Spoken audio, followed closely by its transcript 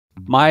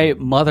My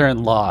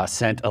mother-in-law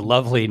sent a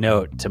lovely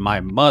note to my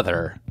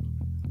mother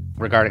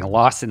regarding a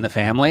loss in the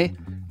family.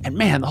 And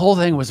man, the whole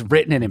thing was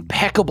written in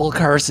impeccable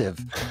cursive.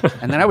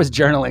 And then I was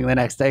journaling the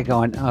next day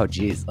going, oh,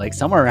 geez, like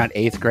somewhere around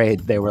 8th grade,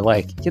 they were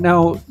like,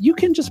 you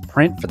can just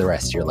print for the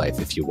rest of your life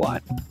if you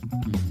want.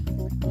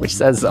 Which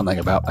says something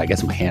about, I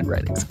guess, my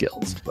handwriting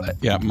skills. But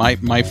yeah,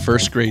 my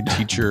first grade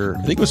teacher,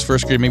 I think it was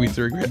first grade, maybe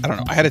third grade. I don't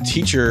know. I had a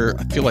teacher,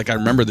 I feel like I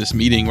remember this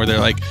meeting where they're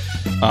like,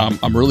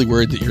 I'm really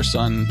worried that your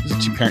son, it's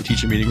a two-parent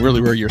teacher meeting, really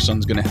worried your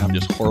son's going to have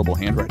just horrible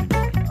handwriting.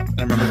 And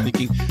I remember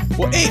thinking,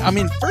 well, A, I'm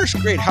in first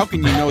grade. How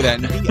can you know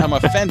that? And B, I'm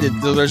offended.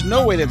 So there's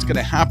no way that's going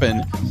to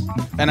happen.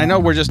 And I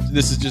know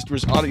this is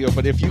just audio,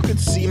 but if you could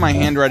see my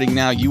handwriting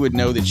now, you would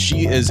know that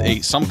she is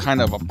some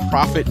kind of a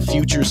prophet,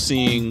 future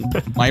seeing.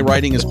 My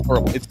writing is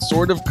horrible. It's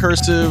sort of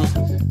cursive.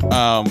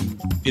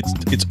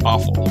 It's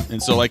awful.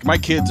 And so like my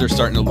kids are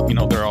starting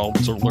to, they're all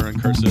sort of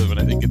learning cursive, and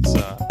I think it's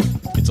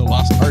a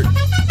lost art.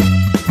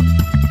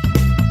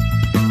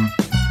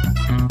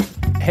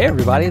 Hey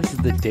everybody, this is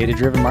the Data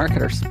Driven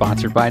Marketer,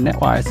 sponsored by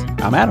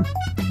NetWise. I'm Adam.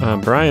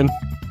 I'm Brian.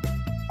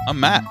 I'm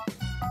Matt.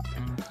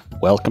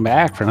 Welcome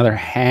back for another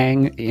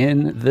hang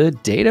in the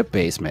data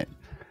basement.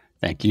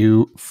 Thank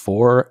you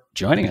for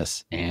joining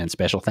us, and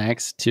special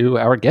thanks to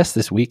our guest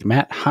this week,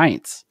 Matt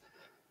Heinz,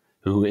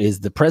 who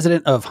is the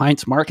president of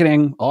Heinz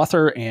Marketing,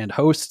 author, and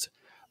host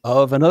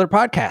of another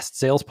podcast,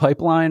 Sales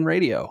Pipeline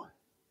Radio,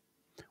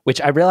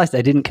 which I realized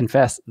I didn't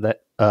confess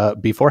that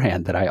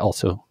beforehand that I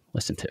also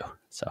listened to.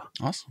 So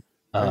awesome.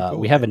 Cool.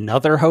 We have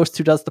another host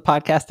who does the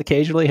podcast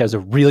occasionally, has a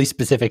really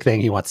specific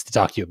thing he wants to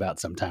talk to you about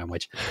sometime,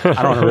 which I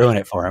don't want to ruin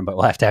it for him, but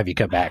we'll have to have you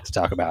come back to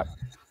talk about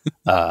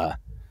the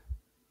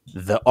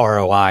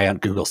ROI on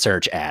Google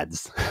search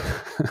ads.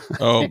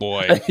 Oh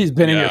boy. He's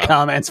been in your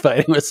comments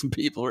fighting with some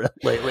people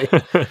lately.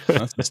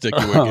 That's the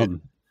sticky wicket.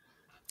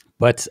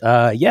 But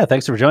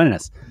thanks for joining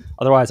us.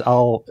 Otherwise,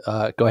 I'll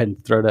go ahead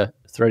and throw to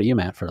you,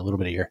 Matt, for a little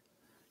bit of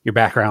your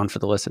background for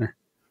the listener.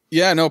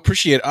 Yeah, no,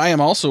 appreciate it. I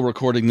am also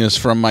recording this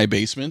from my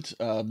basement.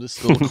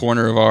 This little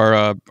corner of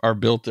our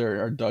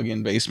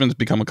dug-in basement has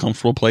become a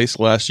comfortable place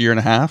the last year and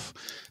a half.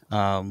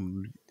 My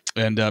name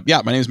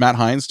is Matt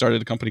Heinz.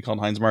 Started a company called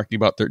Heinz Marketing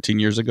about 13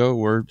 years ago.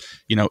 We're,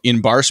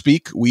 in bar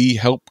speak, we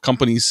help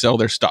companies sell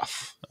their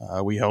stuff.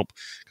 We help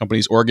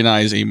companies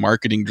organize a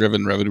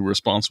marketing-driven,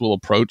 revenue-responsible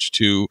approach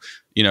to,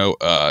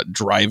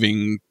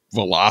 driving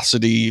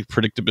velocity,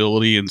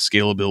 predictability, and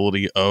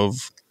scalability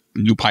of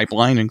new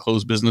pipeline and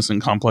closed business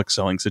and complex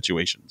selling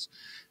situations.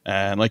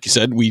 And like you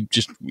said,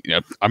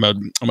 I'm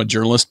a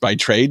journalist by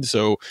trade.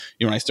 So,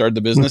 when I started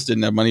the business,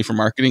 didn't have money for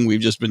marketing. We've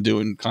just been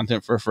doing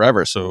content for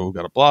forever. So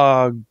got a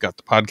blog, got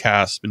the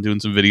podcast, been doing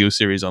some video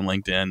series on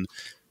LinkedIn,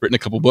 written a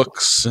couple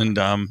books, and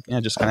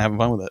just kind of having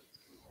fun with it.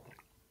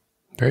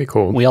 Very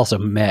cool. We also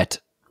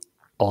met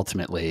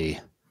ultimately.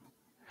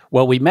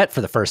 Well, we met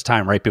for the first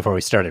time right before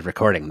we started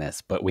recording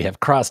this, but we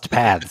have crossed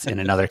paths in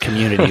another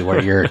community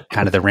where you're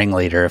kind of the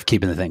ringleader of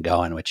keeping the thing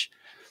going, which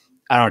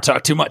I don't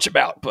talk too much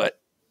about, but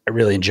I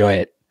really enjoy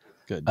it.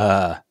 Good.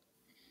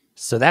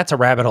 So that's a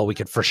rabbit hole we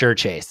could for sure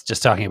chase,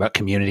 just talking about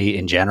community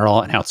in general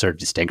and how it's sort of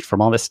distinct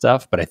from all this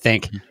stuff. But I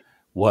think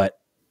what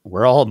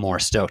we're all more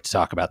stoked to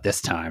talk about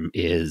this time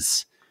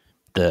is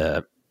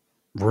the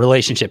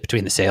relationship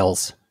between the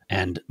sales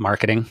and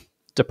marketing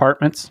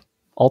departments,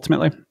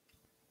 ultimately.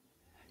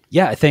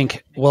 Yeah, I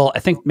think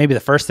maybe the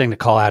first thing to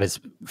call out is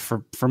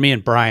for me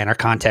and Brian, our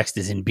context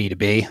is in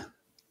B2B.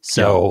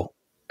 So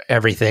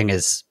everything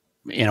is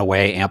in a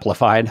way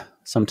amplified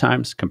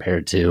sometimes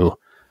compared to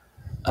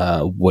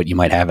what you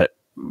might have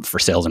for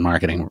sales and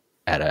marketing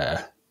at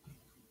a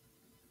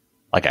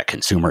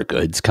consumer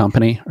goods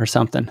company or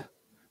something.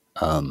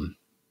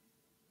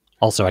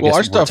 Also, I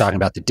guess we're talking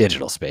about the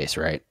digital space,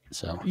 right?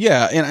 So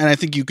yeah, and I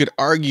think you could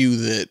argue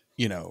that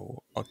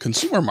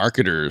consumer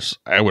marketers,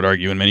 I would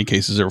argue in many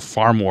cases, are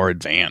far more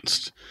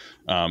advanced.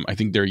 I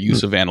think their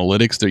use of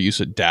analytics, their use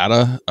of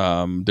data,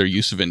 their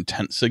use of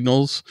intent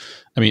signals.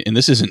 I mean, and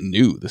this isn't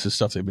new. This is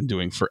stuff they've been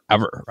doing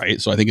forever,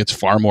 right? So I think it's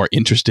far more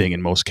interesting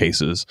in most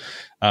cases.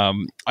 But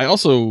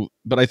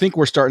I think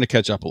we're starting to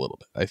catch up a little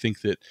bit. I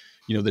think that,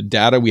 the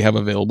data we have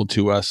available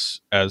to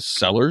us as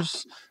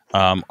sellers,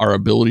 our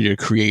ability to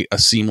create a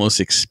seamless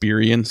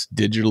experience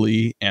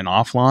digitally and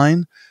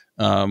offline,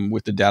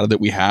 with the data that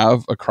we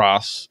have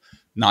across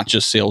not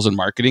just sales and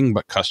marketing,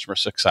 but customer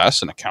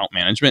success and account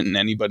management and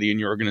anybody in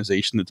your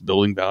organization that's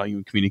building value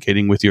and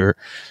communicating with your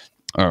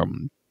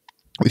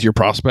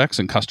prospects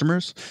and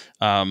customers.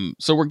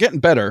 So we're getting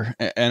better.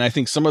 And I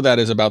think some of that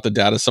is about the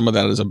data. Some of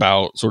that is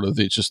about sort of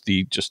the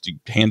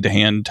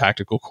hand-to-hand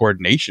tactical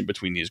coordination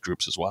between these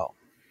groups as well.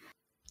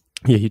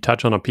 Yeah, you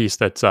touch on a piece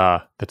that's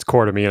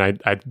core to me, and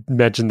I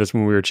mentioned this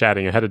when we were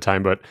chatting ahead of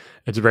time, but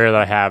it's rare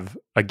that I have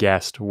a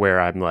guest where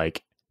I'm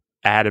like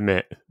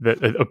adamant that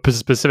a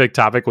specific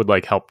topic would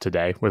like help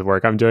today with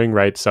work I'm doing,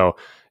 right? So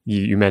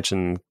you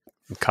mentioned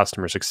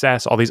customer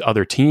success, all these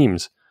other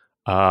teams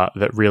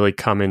that really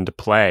come into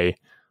play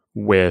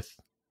with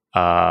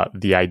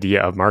the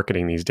idea of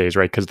marketing these days,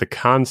 right? Because the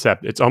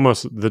concept, it's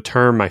almost the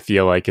term I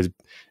feel like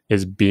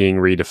is being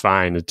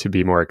redefined to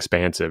be more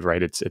expansive,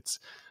 right? It's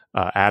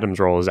Adam's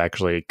role is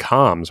actually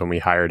comms when we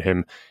hired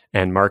him,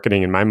 and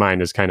marketing in my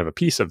mind is kind of a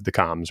piece of the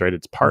comms, right?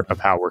 It's part of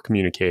how we're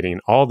communicating.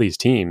 All these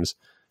teams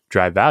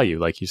drive value,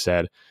 like you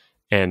said,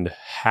 and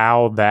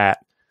how that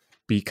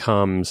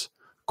becomes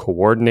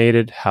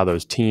coordinated, how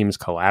those teams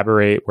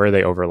collaborate, where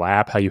they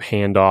overlap, how you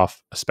hand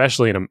off,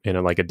 especially in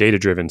a like a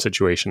data-driven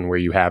situation where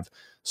you have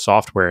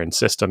software and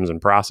systems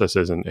and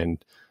processes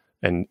and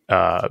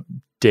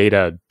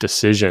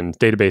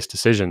database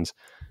decisions.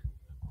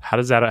 How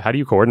do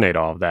you coordinate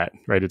all of that,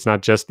 right? It's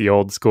not just the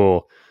old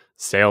school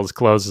sales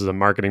closes them,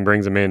 marketing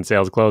brings them in,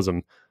 sales close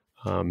them.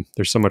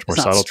 There's so much more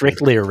subtle. It's not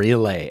strictly a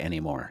relay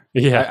anymore.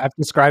 Yeah. I've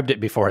described it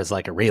before as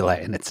like a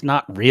relay, and it's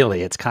not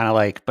really. It's kind of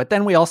like, but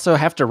then we also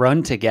have to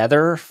run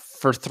together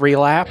for 3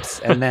 laps,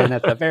 and then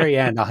at the very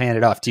end, I'll hand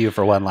it off to you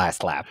for one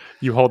last lap.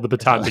 You hold the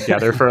baton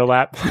together for a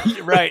lap.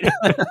 Right.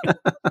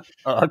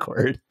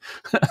 Awkward.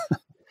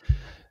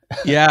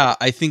 Yeah,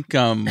 I think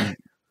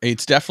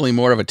it's definitely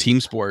more of a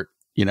team sport,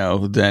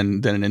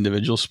 than an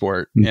individual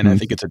sport. Mm-hmm. And I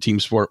think it's a team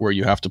sport where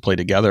you have to play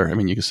together. I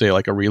mean, you could say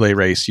like a relay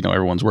race,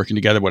 everyone's working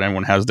together, but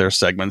everyone has their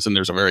segments and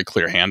there's a very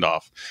clear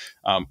handoff.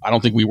 I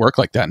don't think we work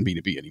like that in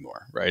B2B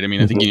anymore, right? I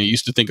mean, I think you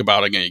used to think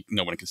about, again,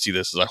 no one can see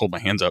this as I hold my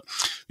hands up.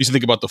 You used to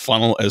think about the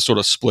funnel as sort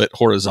of split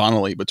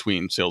horizontally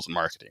between sales and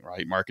marketing,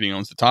 right? Marketing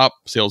owns the top,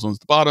 sales owns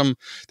the bottom.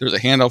 There's a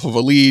handoff of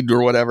a lead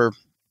or whatever,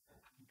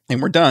 and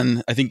we're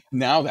done. I think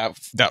now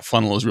that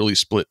funnel is really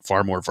split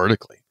far more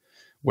vertically,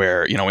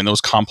 where, in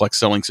those complex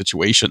selling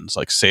situations,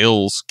 like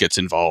sales gets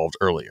involved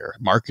earlier,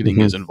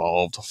 marketing is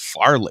involved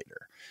far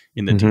later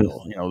in the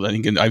deal. I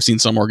think I've seen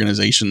some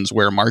organizations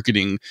where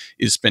marketing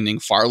is spending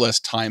far less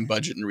time,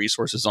 budget, and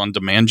resources on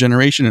demand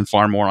generation and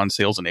far more on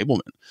sales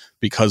enablement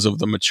because of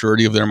the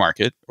maturity of their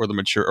market or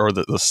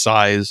the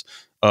size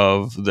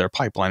of their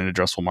pipeline and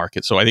addressable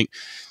market. So I think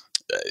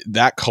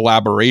that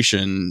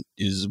collaboration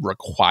is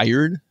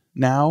required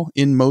now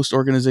in most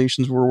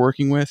organizations we're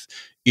working with.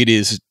 It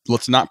is,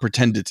 let's not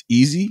pretend it's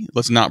easy.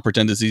 Let's not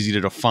pretend it's easy to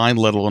define,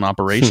 let alone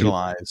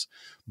operationalize,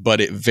 but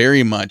it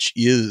very much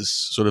is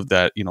sort of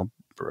that,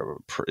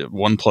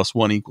 1 +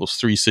 1 =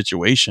 3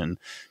 situation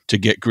to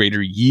get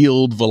greater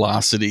yield,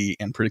 velocity,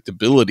 and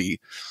predictability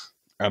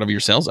out of your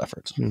sales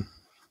efforts.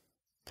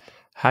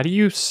 How do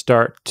you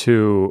start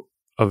to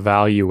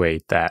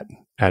evaluate that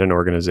at an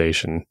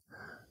organization?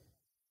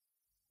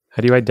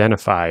 How do you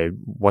identify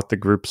what the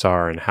groups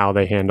are and how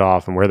they hand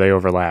off and where they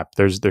overlap?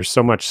 There's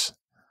so much.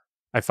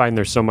 I find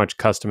there's so much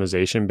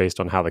customization based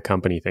on how the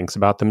company thinks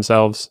about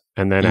themselves,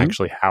 and then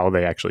actually how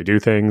they actually do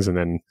things, and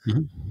then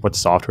what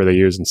software they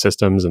use and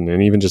systems, and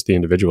then even just the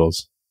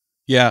individuals.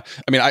 Yeah,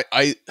 I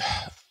mean,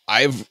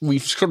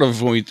 we've sort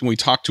of when we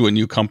talk to a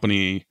new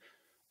company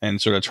and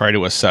sort of try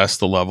to assess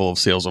the level of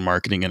sales and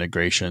marketing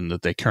integration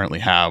that they currently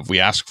have, we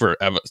ask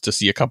to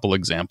see a couple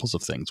examples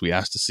of things. We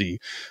ask to see,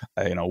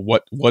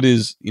 what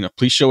is,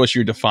 please show us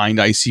your defined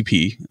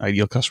ICP,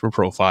 ideal customer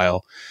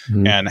profile,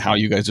 and how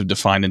you guys have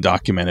defined and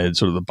documented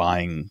sort of the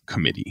buying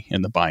committee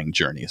and the buying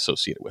journey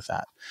associated with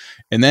that.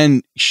 And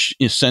then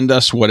send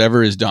us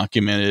whatever is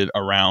documented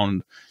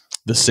around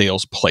the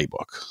sales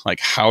playbook. Like,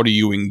 how do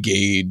you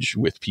engage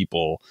with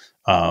people,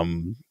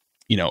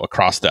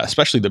 across that,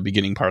 especially the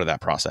beginning part of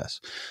that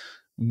process.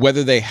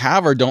 Whether they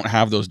have or don't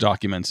have those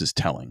documents is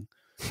telling.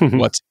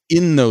 What's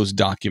in those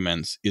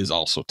documents is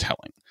also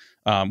telling.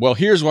 Well,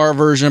 here's our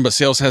version, but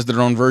sales has their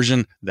own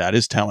version. That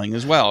is telling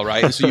as well,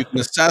 right? And so you can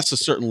assess a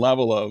certain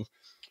level of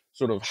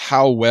sort of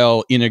how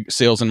well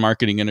sales and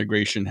marketing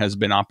integration has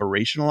been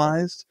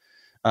operationalized.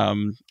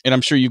 And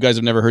I'm sure you guys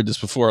have never heard this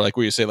before, like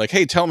where you say like,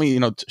 hey, tell me,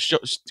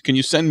 can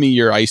you send me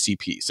your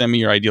ICP? Send me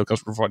your ideal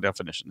customer profile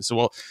definition. So,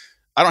 well,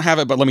 I don't have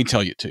it, but let me tell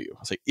it to you. I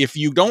was like, if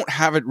you don't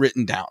have it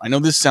written down, I know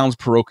this sounds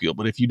parochial,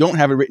 but if you don't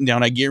have it written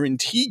down, I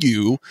guarantee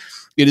you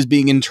it is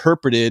being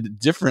interpreted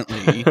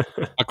differently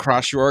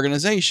across your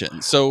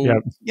organization. So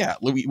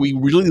we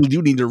really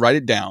do need to write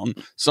it down.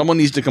 Someone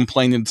needs to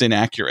complain that it's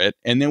inaccurate,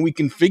 and then we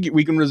can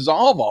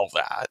resolve all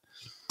that.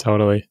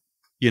 Totally.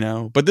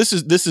 But this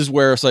is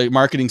where it's like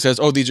marketing says,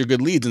 oh, these are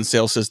good leads, and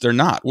sales says they're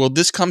not. Well,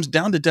 this comes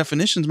down to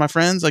definitions, my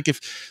friends. Like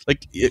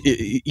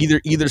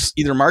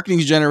either marketing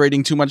is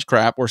generating too much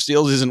crap, or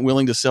sales isn't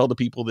willing to sell to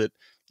people that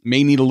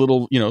may need a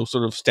little,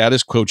 sort of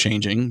status quo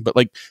changing. But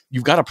like,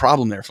 you've got a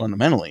problem there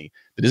fundamentally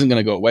that isn't going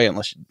to go away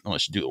unless you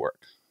do the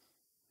work.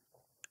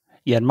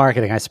 Yeah, in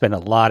marketing, I spend a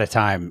lot of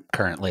time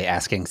currently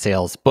asking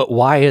sales, but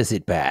why is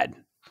it bad?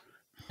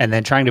 And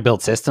then trying to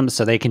build systems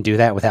so they can do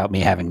that without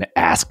me having to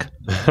ask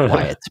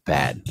why it's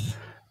bad.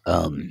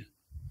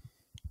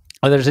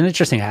 There's an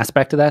interesting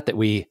aspect to that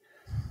we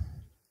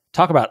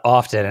talk about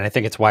often, and I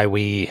think it's why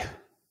we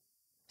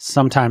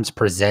sometimes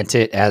present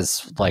it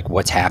as like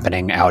what's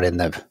happening out in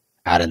the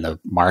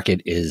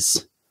market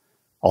is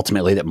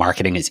ultimately that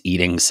marketing is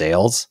eating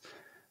sales.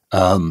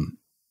 I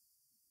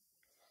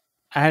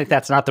think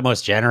that's not the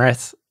most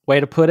generous way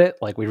to put it.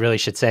 Like, we really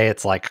should say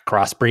it's like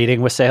crossbreeding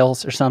with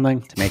sales or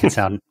something to make it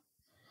sound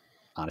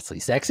honestly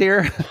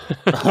sexier.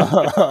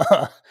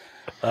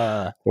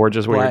 Or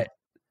just weird.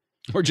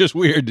 Or just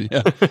weird.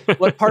 Yeah.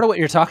 What part of what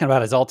you're talking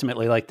about is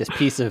ultimately like this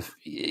piece of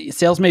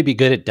sales may be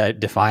good at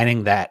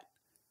defining that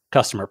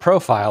customer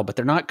profile, but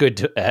they're not good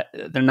to,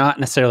 they're not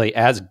necessarily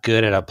as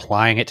good at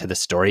applying it to the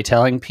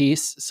storytelling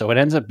piece. So it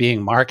ends up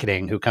being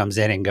marketing who comes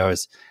in and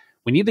goes,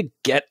 we need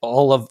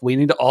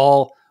to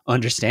all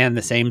understand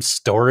the same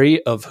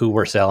story of who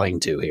we're selling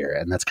to here.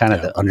 And that's kind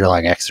of the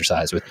underlying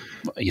exercise with,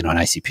 an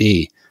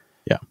ICP,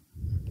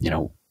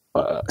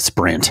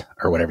 sprint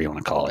or whatever you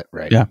want to call it.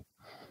 Right. Yeah.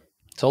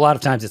 So a lot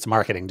of times it's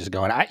marketing just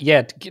going,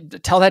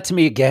 tell that to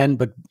me again,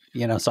 but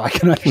so I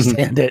can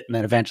understand it. And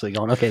then eventually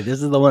going, okay,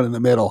 this is the one in the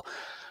middle.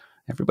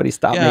 Everybody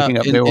stop making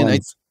up new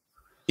ones.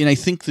 And I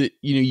think that,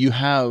 you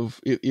have,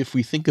 if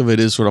we think of it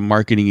as sort of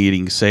marketing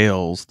eating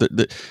sales,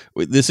 that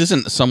this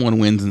isn't someone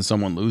wins and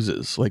someone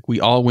loses. Like we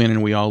all win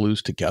and we all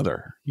lose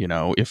together.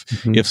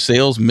 If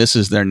sales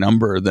misses their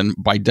number, then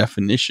by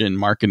definition,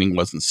 marketing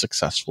wasn't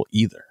successful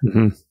either.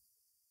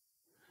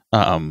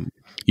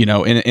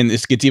 And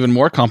this gets even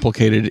more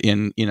complicated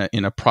in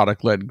a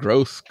product-led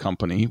growth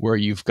company where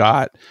you've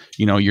got,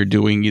 you're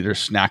doing either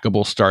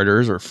snackable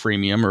starters or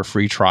freemium or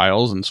free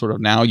trials. And sort of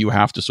now you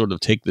have to sort of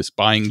take this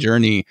buying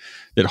journey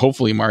that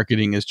hopefully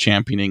marketing is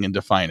championing and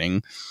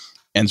defining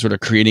and sort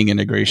of creating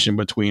integration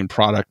between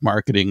product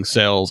marketing,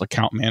 sales,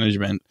 account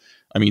management.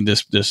 I mean,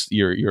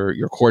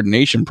 your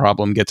coordination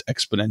problem gets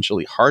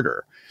exponentially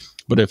harder.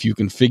 But if you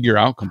can figure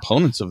out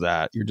components of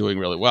that, you're doing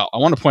really well. I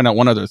want to point out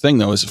one other thing,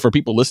 though, is for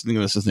people listening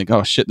to this and think,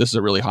 oh, shit, this is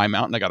a really high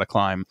mountain I got to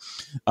climb.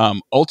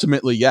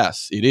 Ultimately,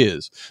 yes, it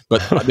is.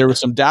 But there was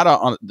some data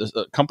on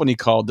a company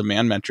called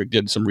Demand Metric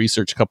did some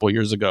research a couple of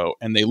years ago,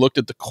 and they looked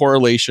at the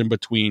correlation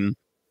between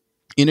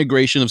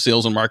integration of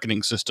sales and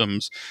marketing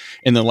systems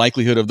and the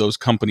likelihood of those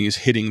companies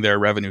hitting their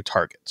revenue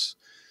targets.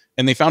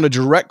 And they found a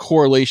direct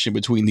correlation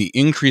between the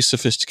increased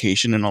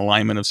sophistication and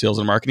alignment of sales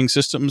and marketing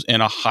systems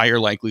and a higher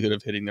likelihood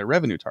of hitting their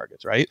revenue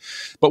targets, right?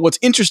 But what's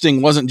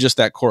interesting wasn't just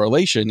that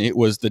correlation, it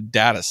was the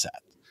data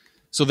set.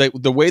 So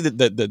the way that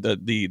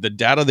the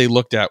data they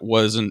looked at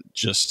wasn't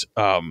just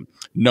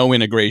no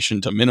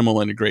integration to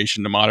minimal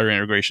integration to moderate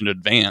integration to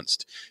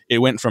advanced. It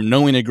went from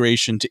no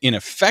integration to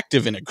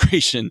ineffective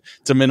integration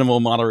to minimal,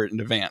 moderate, and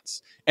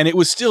advanced. And it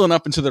was still an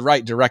up and to the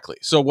right directly.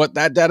 So what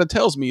that data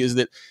tells me is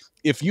that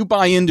if you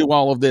buy into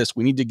all of this,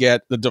 we need to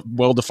get the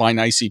well-defined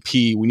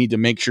ICP. We need to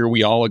make sure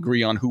we all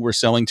agree on who we're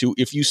selling to.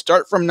 If you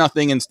start from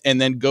nothing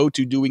and then go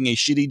to doing a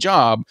shitty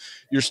job,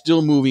 you're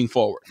still moving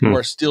forward. You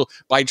are still,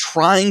 by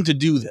trying to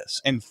do this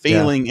and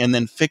failing and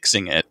then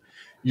fixing it,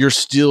 you're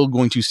still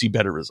going to see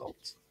better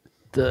results.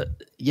 First,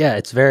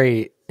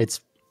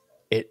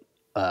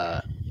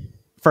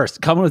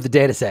 coming with the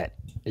data set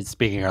is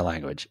speaking our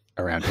language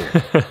around here.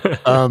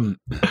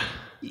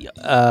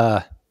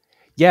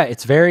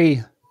 It's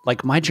very...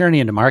 Like my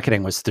journey into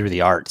marketing was through the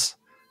arts.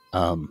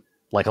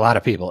 Like a lot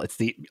of people, it's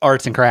the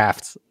arts and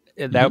crafts.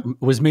 That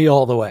was me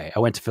all the way. I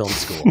went to film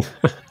school.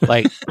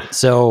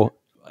 So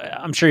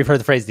I'm sure you've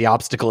heard the phrase, the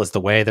obstacle is the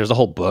way. There's a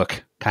whole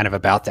book kind of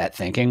about that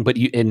thinking, but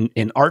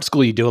in art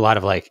school, you do a lot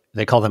of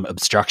they call them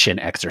obstruction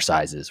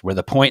exercises where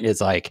the point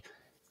is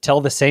tell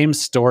the same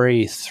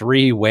story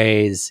 3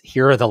 ways.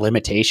 Here are the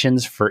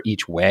limitations for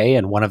each way.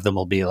 And one of them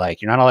will be you're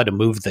not allowed to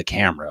move the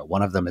camera.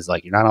 One of them is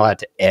you're not allowed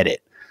to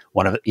edit.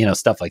 One of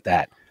stuff like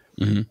that.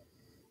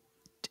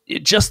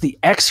 Just the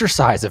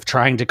exercise of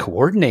trying to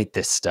coordinate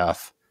this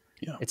stuff,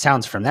 it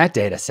sounds from that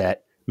data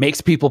set,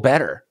 makes people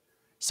better.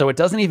 So it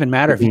doesn't even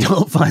matter if you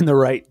don't find the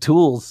right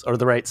tools or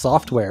the right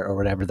software or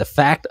whatever. The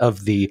fact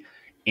of the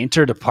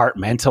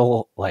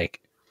interdepartmental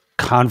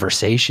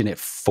conversation it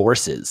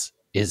forces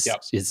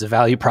is a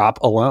value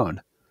prop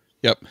alone.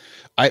 Yep.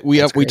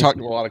 We talked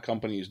to a lot of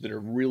companies that are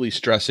really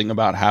stressing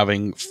about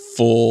having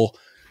full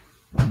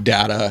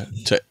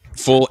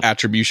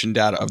attribution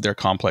data of their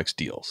complex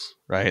deals,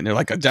 right? And they're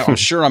like, I'm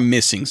sure I'm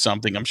missing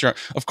something. I'm sure.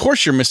 Of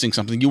course you're missing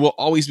something. You will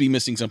always be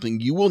missing something.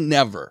 You will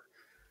never.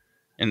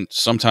 And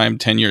sometime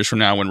 10 years from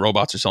now, when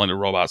robots are selling to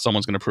robots,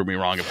 someone's going to prove me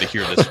wrong if they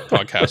hear this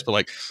podcast.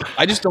 But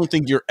I just don't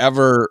think you're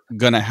ever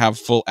going to have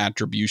full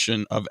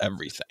attribution of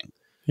everything.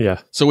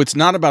 Yeah. So it's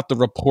not about the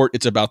report.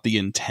 It's about the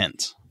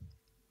intent.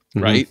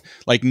 Right?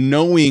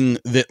 Knowing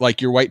that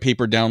your white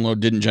paper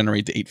download didn't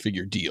generate the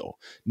 8-figure deal,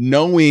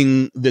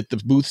 knowing that the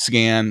booth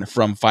scan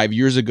from 5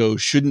 years ago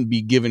shouldn't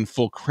be given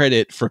full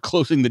credit for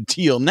closing the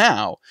deal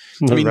now.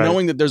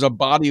 Knowing that there's a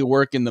body of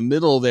work in the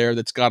middle there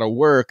that's got to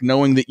work,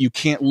 knowing that you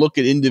can't look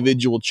at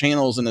individual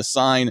channels and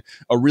assign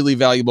a really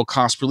valuable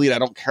cost per lead. I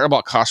don't care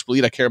about cost per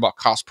lead. I care about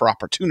cost per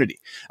opportunity.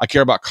 I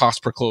care about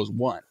cost per close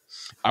one.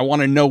 I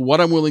want to know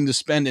what I'm willing to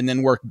spend and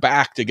then work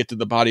back to get to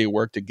the body of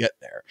work to get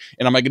there.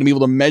 And am I going to be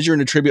able to measure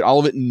and attribute all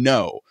of it?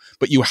 No.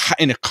 But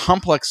in a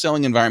complex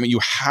selling environment, you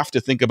have to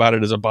think about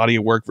it as a body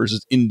of work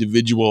versus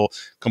individual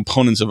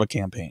components of a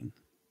campaign.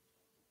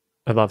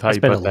 I love how you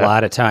spend a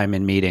lot of time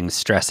in meetings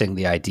stressing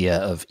the idea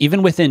of,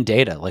 even within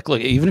data, look,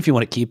 even if you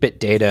want to keep it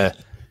data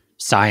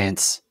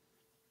science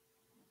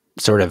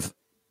sort of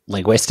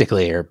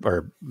linguistically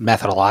or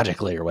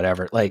methodologically or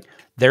whatever,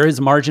 there is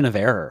margin of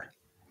error.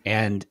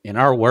 And in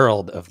our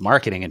world of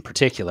marketing in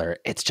particular,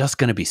 it's just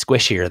going to be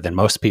squishier than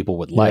most people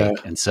would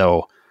like. And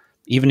so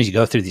even as you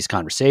go through these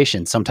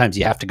conversations, sometimes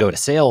you have to go to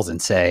sales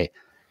and say,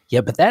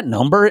 yeah, but that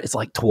number is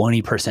like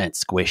 20%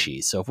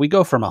 squishy. So if we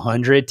go from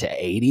 100 to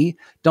 80,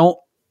 don't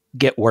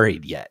get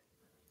worried yet.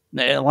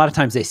 A lot of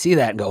times they see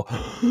that and go,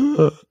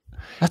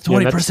 that's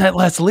 20%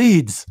 less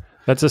leads.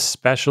 That's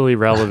especially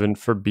relevant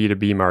for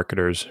B2B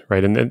marketers,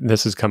 right? And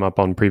this has come up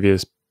on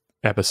previous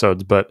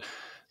episodes, but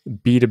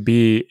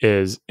B2B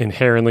is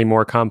inherently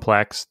more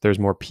complex. There's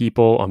more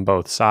people on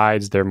both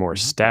sides. There are more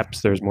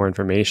steps. There's more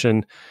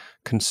information.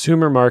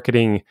 Consumer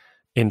marketing,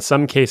 in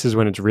some cases,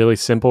 when it's really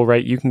simple,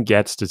 right, you can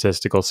get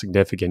statistical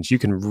significance. You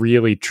can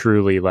really,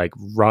 truly you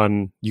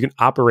can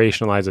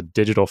operationalize a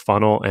digital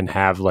funnel and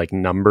have like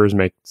numbers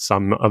make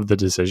some of the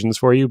decisions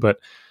for you. But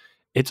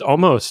it's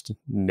almost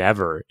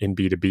never in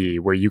B2B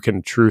where you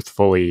can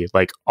truthfully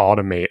like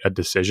automate a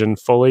decision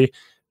fully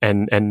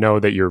and know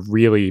that you're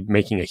really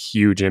making a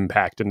huge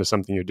impact into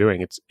something you're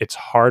doing. It's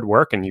hard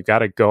work, and you got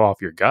to go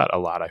off your gut a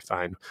lot, I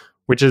find,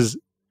 which is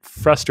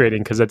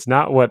frustrating because it's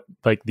not what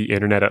like the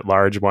internet at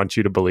large wants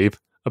you to believe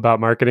about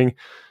marketing.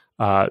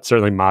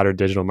 Certainly modern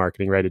digital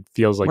marketing, right? It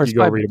feels like you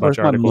go read a bunch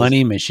of articles.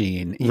 Money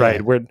machine. Yeah.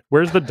 Right.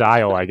 Where's the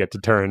dial I get to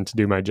turn to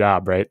do my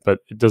job, right? But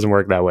it doesn't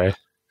work that way.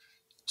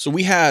 So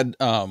we had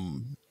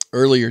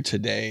earlier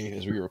today,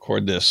 as we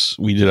record this,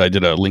 I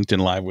did a LinkedIn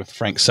Live with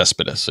Frank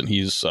Cespedes, and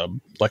he's a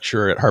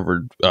lecturer at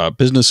Harvard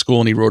Business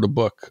School, and he wrote a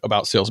book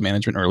about sales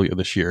management earlier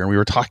this year. And we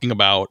were talking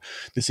about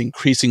this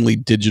increasingly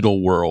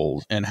digital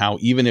world and how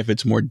even if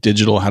it's more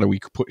digital, how do we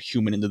put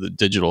human into the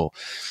digital?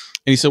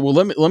 And he said, well,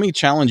 let me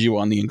challenge you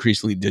on the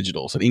increasingly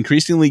digital. So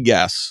increasingly,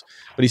 yes.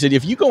 But he said,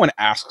 if you go and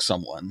ask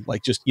someone,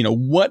 like just,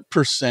 what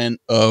percent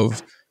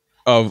of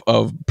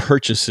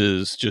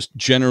purchases just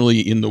generally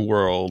in the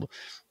world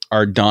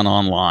are done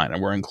online,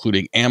 and we're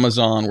including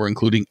Amazon, we're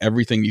including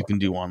everything you can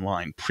do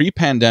online.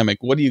 Pre-pandemic,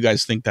 what do you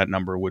guys think that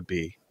number would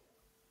be?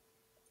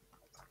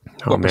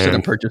 What percent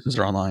of purchases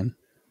are online?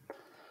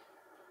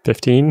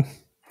 15.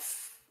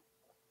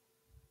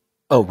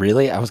 Oh,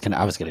 really? I was gonna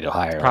go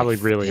higher. Probably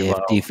like really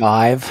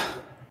 55. Low.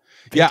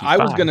 Yeah, I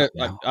was gonna.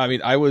 I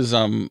mean, I was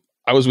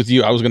with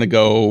you. I was gonna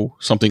go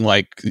something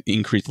like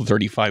increase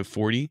 35,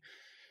 40.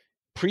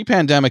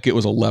 Pre-pandemic, it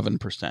was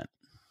 11%.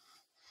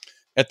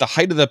 At the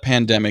height of the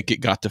pandemic,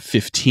 it got to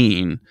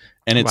 15,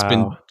 and it's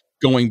been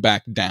going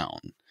back down.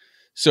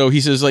 So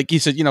he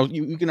said,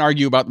 you can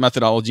argue about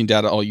methodology and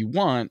data all you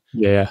want.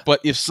 Yeah.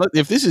 But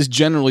if this is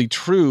generally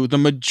true, the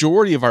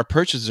majority of our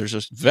purchasers,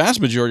 a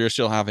vast majority, are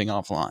still having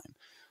offline.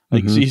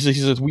 Like so he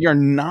says, we are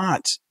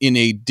not in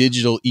a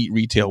digital eat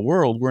retail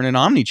world. We're in an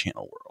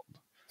omni-channel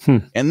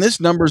world. And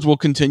this numbers will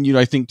continue,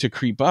 I think, to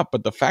creep up.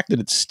 But the fact that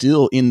it's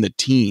still in the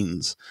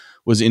teens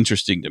was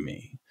interesting to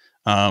me.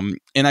 And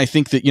I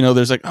think that,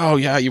 there's like, oh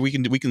yeah, we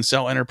can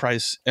sell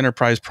enterprise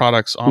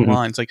products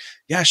online. It's like,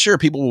 yeah, sure.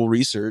 People will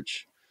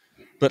research,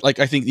 but like,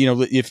 I think,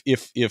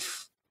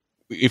 if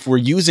we're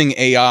using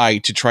AI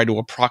to try to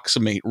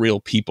approximate real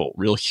people,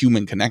 real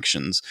human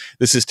connections,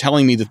 this is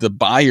telling me that the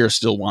buyer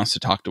still wants to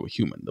talk to a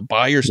human. The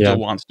buyer still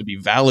wants to be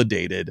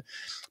validated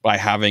by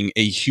having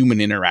a human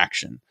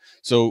interaction.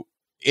 So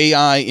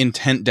AI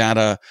intent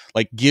data,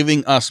 like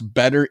giving us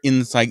better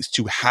insights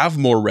to have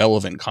more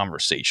relevant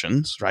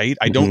conversations, right?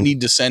 I don't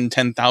need to send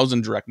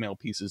 10,000 direct mail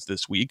pieces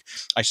this week.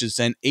 I should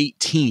send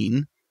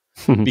 18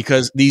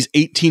 because these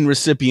 18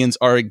 recipients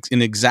are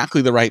in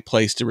exactly the right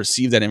place to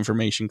receive that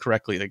information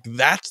correctly. Like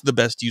that's the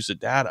best use of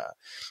data.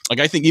 Like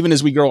I think even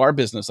as we grow our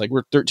business, like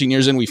we're 13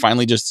 years in, we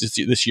finally just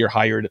this year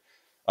hired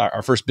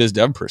our first biz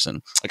dev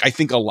person. Like I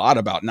think a lot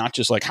about not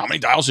just like how many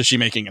dials is she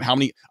making and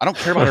I don't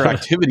care about her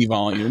activity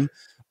volume.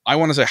 I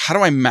want to say, how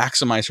do I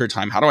maximize her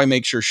time? How do I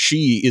make sure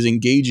she is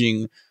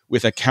engaging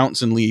with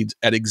accounts and leads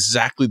at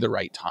exactly the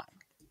right time?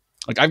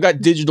 Like I've got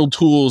digital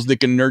tools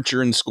that can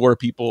nurture and score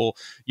people,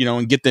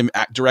 and get them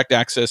direct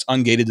access,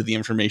 ungated to the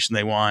information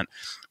they want.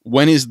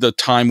 When is the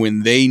time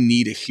when they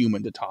need a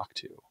human to talk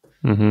to?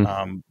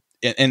 And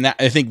that,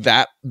 I think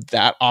that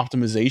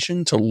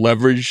optimization to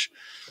leverage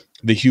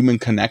the human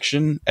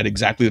connection at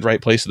exactly the right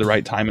place at the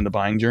right time in the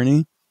buying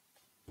journey,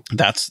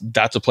 that's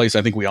a place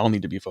I think we all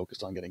need to be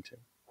focused on getting to.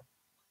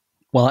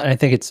 Well, and I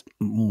think it's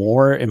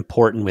more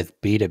important with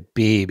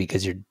B2B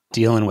because you're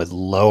dealing with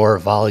lower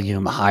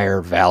volume,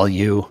 higher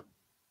value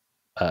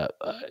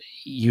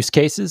use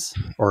cases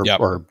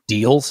or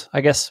deals, I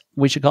guess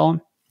we should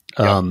call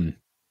them.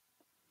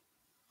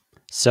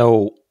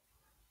 So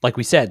like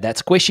we said, that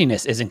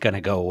squishiness isn't going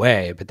to go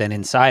away, but then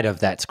inside of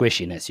that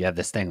squishiness, you have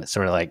this thing that's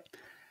sort of like,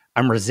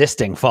 I'm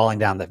resisting falling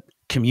down the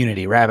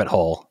community rabbit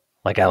hole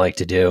like I like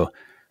to do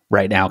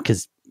right now.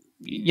 Cause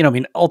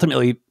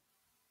ultimately,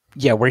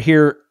 we're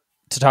here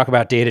to talk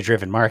about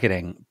data-driven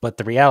marketing, but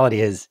the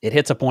reality is it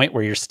hits a point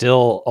where you're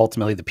still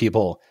ultimately the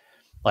people,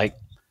 like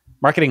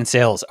marketing and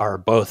sales are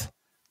both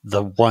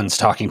the ones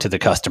talking to the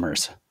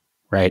customers,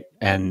 right?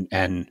 And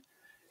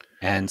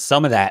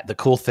some of that, the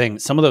cool thing,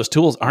 some of those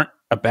tools aren't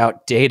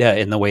about data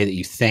in the way that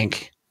you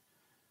think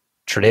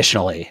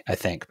traditionally, I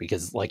think,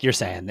 because like you're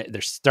saying,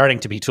 there's starting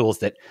to be tools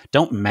that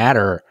don't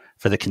matter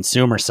for the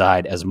consumer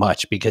side as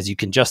much because you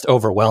can just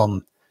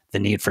overwhelm the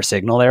need for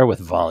signal there with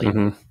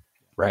volume,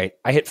 right?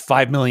 I hit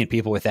 5 million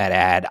people with that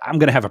ad. I'm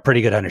going to have a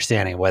pretty good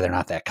understanding of whether or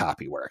not that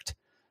copy worked.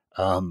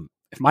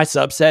 If my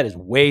subset is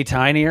way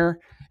tinier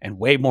and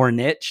way more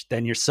niche,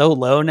 then you're so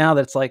low now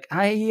that it's like,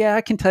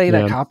 I can tell you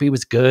that copy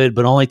was good,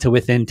 but only to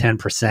within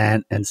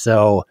 10%. And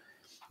so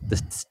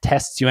the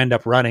tests you end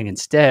up running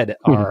instead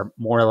are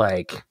more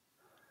like,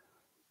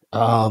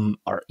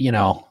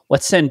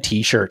 let's send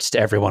t-shirts to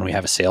everyone we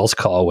have a sales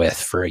call with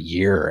for a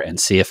year and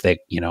see if they,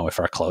 if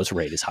our close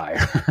rate is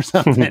higher or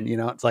something,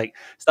 it's like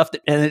stuff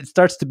that, and it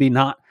starts to be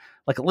not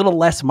like a little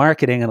less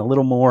marketing and a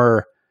little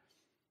more,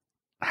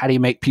 how do you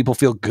make people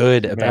feel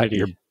good about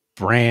your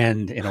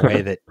brand in a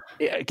way that,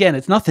 again,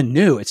 it's nothing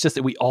new. It's just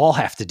that we all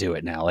have to do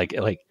it now.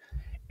 Like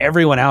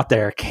everyone out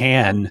there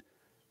can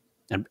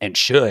and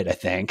should, I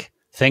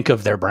think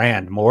of their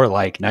brand more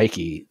like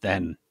Nike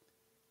than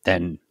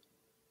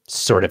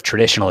sort of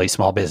traditionally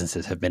small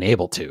businesses have been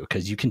able to,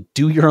 because you can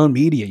do your own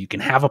media. You can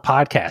have a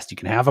podcast. You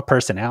can have a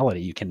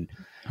personality. You can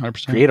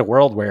 100%. Create a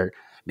world where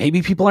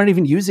maybe people aren't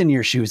even using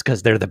your shoes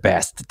because they're the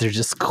best. They're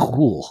just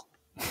cool.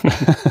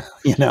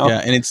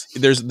 Yeah, and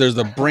there's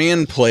the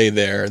brand play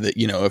there that,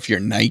 if you're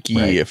Nike,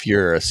 right, if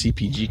you're a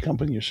CPG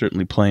company, you're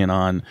certainly playing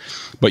on.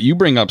 But you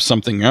bring up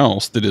something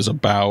else that is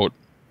about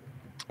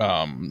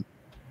how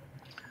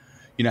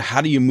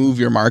do you move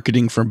your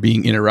marketing from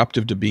being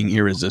interruptive to being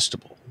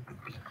irresistible?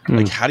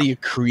 Like, how do you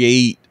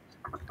create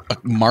a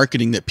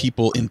marketing that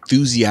people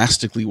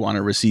enthusiastically want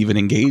to receive and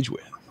engage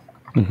with?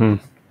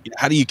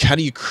 How do you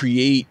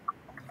create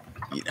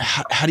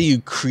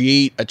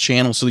a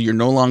channel so that you're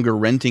no longer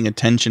renting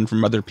attention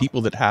from other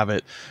people that have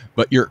it,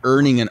 but you're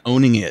earning and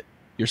owning it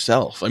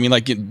yourself? I mean,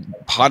 like in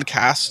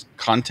podcast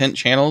content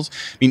channels,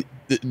 I mean,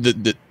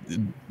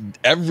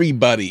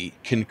 everybody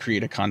can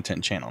create a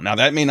content channel. Now,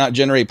 that may not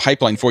generate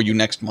pipeline for you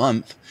next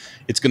month.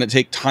 It's going to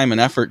take time and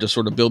effort to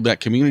sort of build that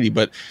community.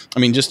 But I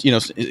mean, just,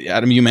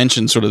 Adam, you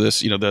mentioned sort of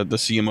this, the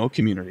CMO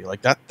community,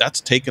 like that's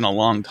taken a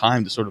long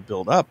time to sort of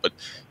build up. But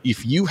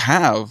if you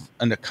have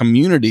a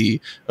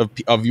community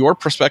of your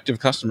prospective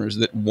customers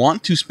that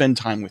want to spend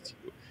time with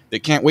you,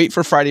 that can't wait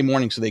for Friday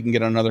morning so they can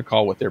get on another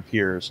call with their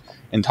peers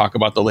and talk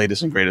about the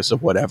latest and greatest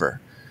of whatever.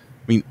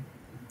 I mean,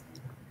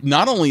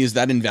 not only is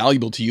that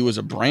invaluable to you as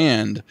a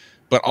brand,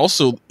 but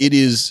also it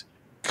is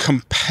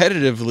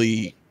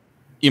competitively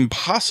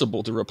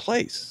impossible to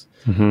replace.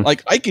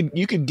 Like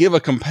you could give a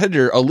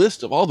competitor a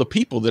list of all the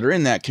people that are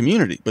in that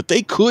community, but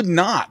they could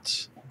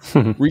not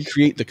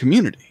recreate the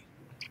community.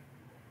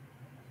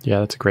 Yeah,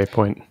 that's a great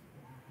point.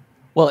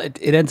 Well,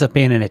 it ends up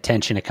being an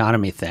attention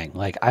economy thing.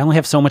 Like, I only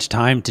have so much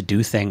time to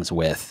do things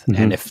with.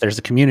 And if there's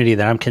a community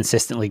that I'm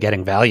consistently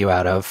getting value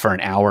out of for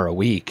an hour a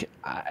week,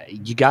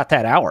 you got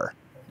that hour.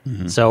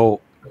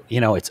 So,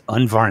 it's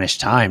unvarnished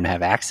time to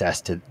have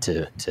access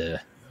to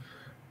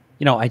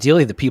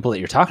ideally the people that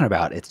you're talking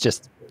about. It's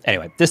just,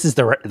 anyway, this is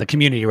the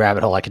community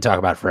rabbit hole I could talk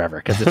about forever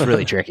because it's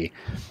really tricky.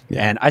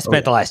 And I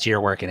spent the last year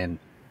working in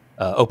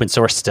open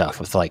source stuff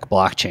with like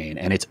blockchain,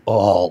 and it's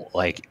all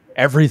like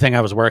everything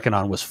I was working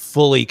on was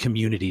fully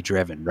community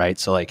driven, right?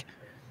 So like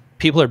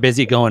people are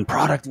busy going,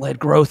 product led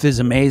growth is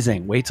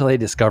amazing. Wait till they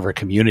discover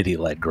community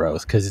led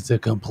growth, because it's a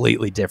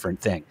completely different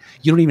thing.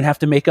 You don't even have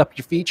to make up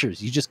your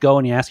features. You just go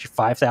and you ask your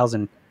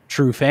 5,000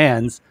 true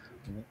fans,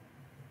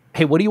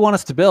 hey, what do you want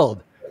us to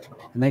build?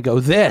 And they go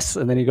this,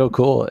 and then you go,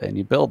 cool, and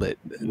you build it,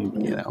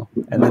 and,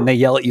 and then they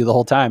yell at you the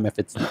whole time if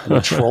it's, and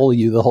they troll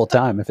you the whole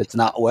time if it's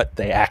not what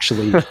they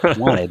actually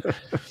wanted.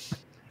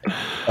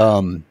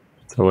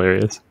 It's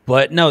hilarious.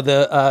 But no,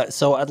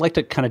 so I'd like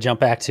to kind of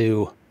jump back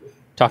to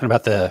talking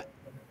about the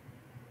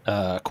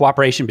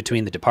cooperation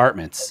between the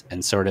departments,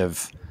 and sort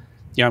of,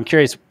 I'm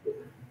curious,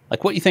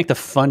 like, what you think the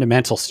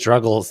fundamental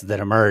struggles that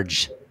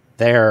emerge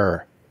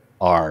there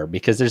are,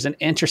 because there's an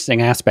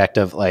interesting aspect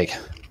of like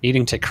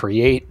needing to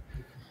create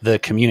the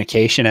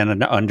communication and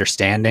an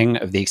understanding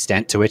of the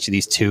extent to which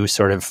these two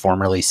sort of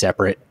formerly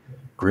separate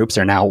groups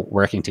are now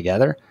working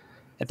together.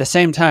 At the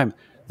same time,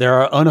 there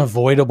are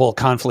unavoidable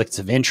conflicts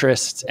of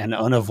interest and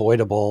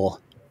unavoidable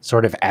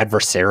sort of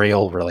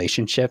adversarial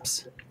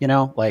relationships.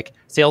 Like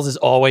sales is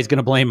always going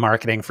to blame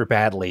marketing for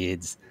bad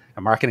leads,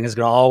 and marketing is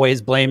going to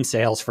always blame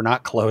sales for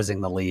not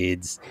closing the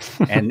leads.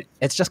 And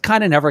it's just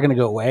kind of never going to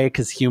go away,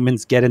 because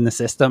humans get in the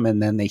system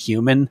and then they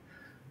human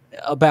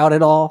about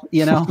it all,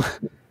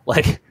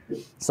 like,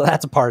 so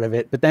that's a part of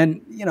it. But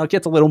then, it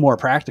gets a little more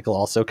practical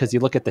also, because you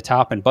look at the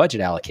top and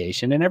budget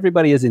allocation, and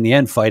everybody is in the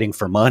end fighting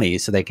for money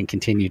so they can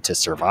continue to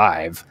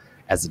survive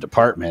as a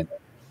department.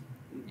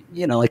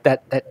 Like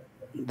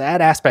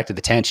that aspect of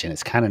the tension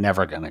is kind of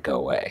never going to go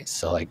away.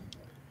 So like,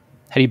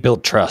 how do you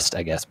build trust,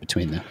 I guess,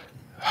 between them?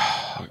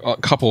 A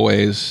couple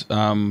ways.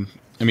 I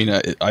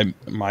mean,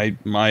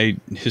 my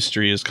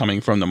history is coming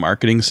from the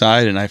marketing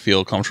side, and I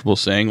feel comfortable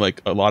saying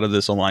like a lot of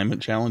this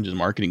alignment challenge is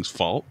marketing's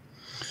fault,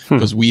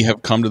 because we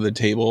have come to the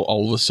table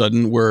all of a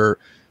sudden where,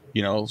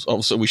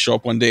 so we show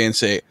up one day and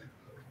say,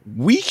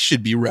 we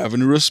should be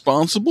revenue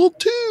responsible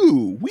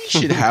too. We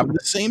should have the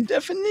same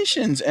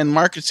definitions. And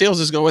market sales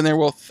is going there.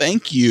 Well,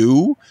 thank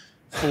you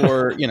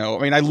for, I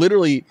mean, I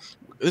literally,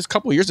 this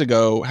couple of years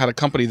ago had a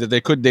company that they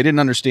didn't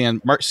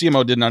understand.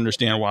 CMO didn't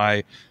understand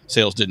why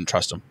sales didn't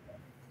trust them.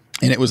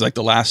 And it was like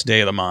the last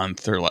day of the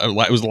month, or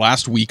it was the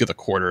last week of the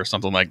quarter or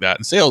something like that.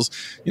 And sales,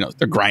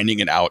 they're grinding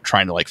it out,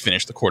 trying to like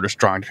finish the quarter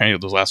strong, trying to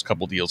get those last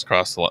couple deals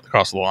across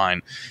the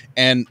line.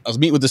 And I was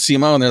meeting with the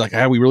CMO, and they're like,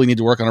 we really need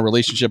to work on a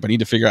relationship. I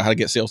need to figure out how to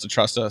get sales to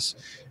trust us.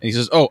 And he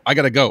says, I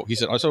got to go. He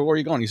said, so where are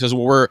you going? He says,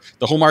 well,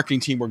 the whole marketing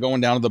team, we're going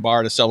down to the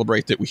bar to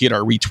celebrate that we hit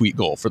our retweet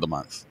goal for the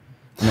month.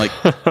 I'm like,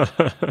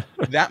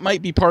 that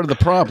might be part of the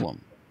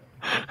problem.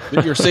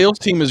 That your sales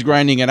team is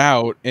grinding it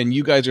out, and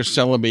you guys are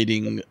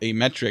celebrating a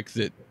metric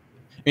that,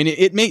 and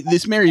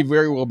this may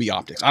very well be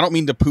optics. I don't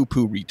mean to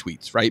poo-poo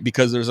retweets, right?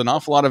 Because there's an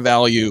awful lot of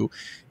value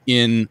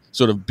in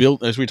sort of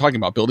as we were talking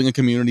about, building a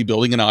community,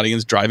 building an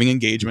audience, driving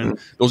engagement.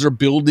 Those are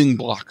building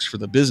blocks for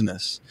the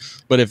business.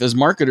 But if as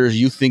marketers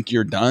you think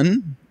you're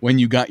done when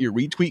you got your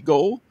retweet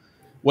goal,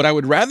 what I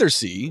would rather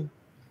see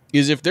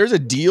is if there's a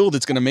deal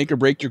that's going to make or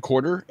break your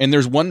quarter, and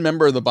there's one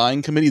member of the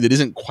buying committee that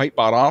isn't quite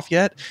bought off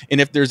yet, and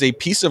if there's a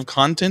piece of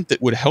content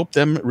that would help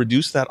them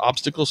reduce that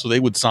obstacle so they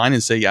would sign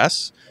and say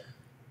yes,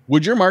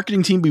 would your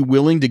marketing team be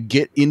willing to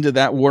get into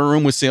that war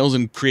room with sales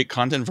and create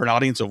content for an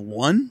audience of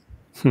one?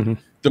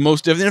 The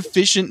most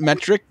inefficient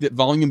metric that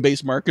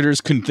volume-based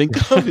marketers can think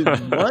of is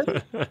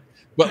one.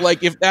 But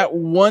like, if that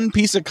one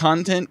piece of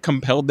content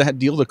compelled that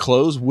deal to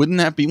close, wouldn't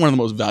that be one of the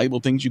most valuable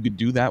things you could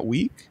do that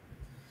week?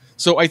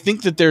 So I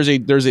think that there's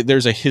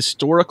a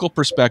historical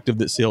perspective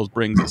that sales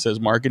brings that says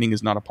marketing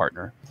is not a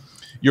partner.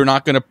 You're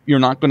not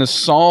gonna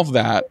solve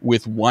that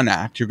with one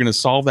act. You're gonna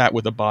solve that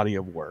with a body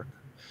of work.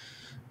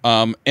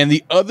 And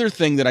the other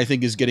thing that I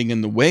think is getting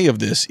in the way of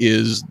this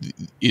is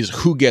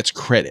who gets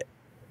credit.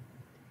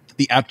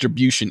 The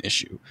attribution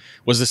issue.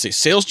 Was this a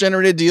sales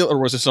generated deal, or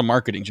was this a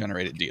marketing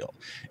generated deal?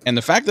 And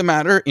the fact of the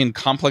matter, in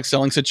complex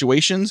selling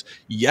situations,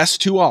 yes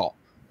to all,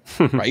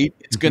 right?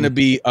 It's going to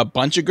be a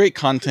bunch of great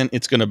content.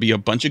 It's going to be a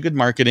bunch of good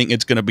marketing.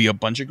 It's going to be a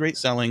bunch of great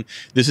selling.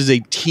 This is a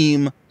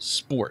team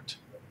sport.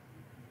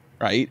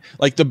 Right?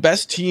 Like the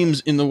best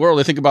teams in the world,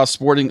 I think about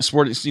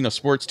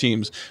sports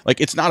teams. Like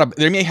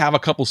they may have a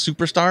couple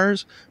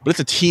superstars, but it's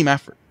a team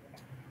effort.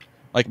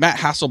 Like Matt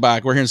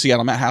Hasselbeck, we're here in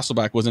Seattle. Matt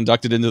Hasselbeck was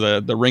inducted into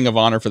the Ring of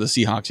Honor for the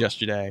Seahawks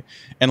yesterday.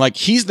 And like,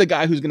 he's the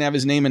guy who's going to have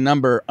his name and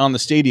number on the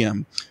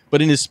stadium.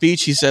 But in his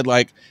speech, he said,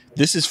 like,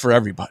 this is for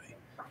everybody.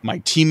 My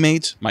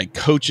teammates, my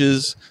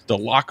coaches, the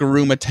locker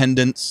room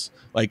attendants,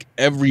 like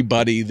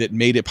everybody that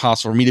made it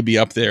possible for me to be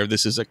up there.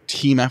 This is a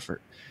team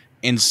effort.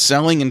 And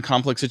selling in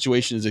complex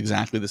situations is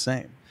exactly the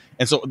same.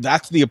 And so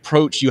that's the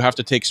approach you have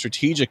to take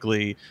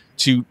strategically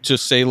to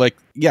say, like,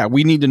 yeah,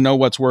 we need to know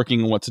what's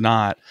working and what's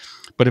not.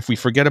 But if we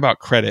forget about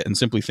credit and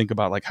simply think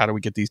about, like, how do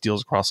we get these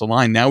deals across the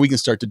line? Now we can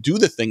start to do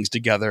the things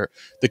together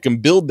that can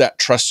build that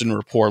trust and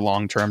rapport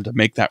long-term to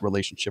make that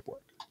relationship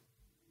work.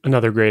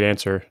 Another great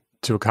answer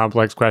to a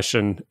complex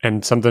question,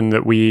 and something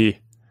that we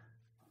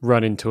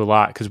run into a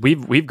lot, because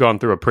we've gone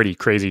through a pretty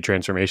crazy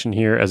transformation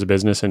here as a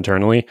business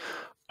internally.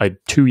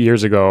 2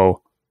 years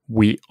ago,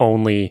 we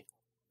only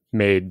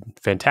made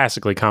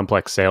fantastically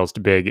complex sales to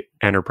big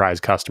enterprise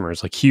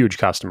customers, like huge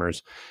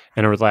customers.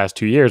 And over the last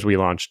 2 years, we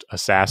launched a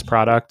SaaS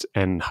product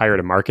and hired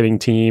a marketing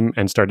team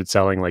and started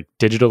selling like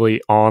digitally,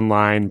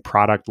 online,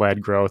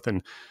 product-led growth.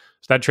 And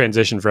so that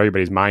transition for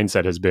everybody's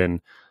mindset has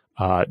been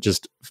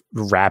just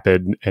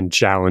rapid and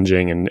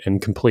challenging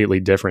and completely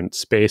different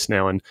space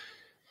now. And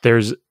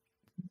there's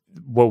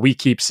what we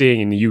keep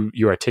seeing, and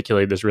you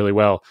articulate this really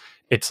well.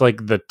 It's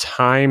like the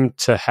time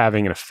to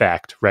having an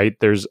effect, right?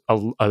 There's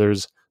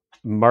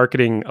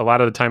marketing. A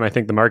lot of the time, I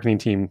think the marketing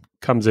team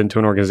comes into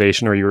an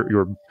organization, or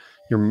you're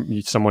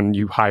someone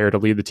you hire to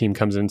lead the team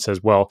comes in and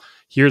says, well,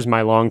 here's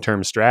my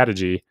long-term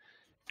strategy.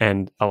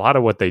 And a lot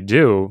of what they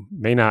do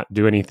may not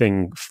do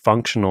anything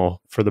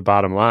functional for the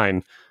bottom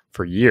line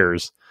for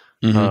years.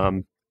 Mm-hmm.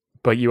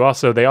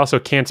 But they also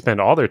can't spend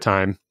all their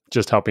time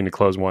just helping to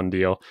close one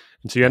deal.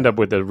 And so you end up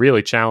with a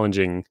really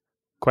challenging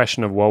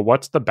question of, well,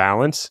 what's the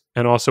balance?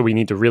 And also we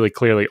need to really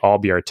clearly all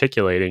be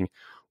articulating,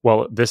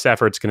 well, this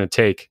effort's going to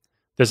take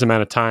this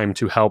amount of time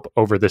to help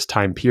over this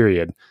time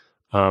period.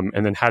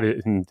 And then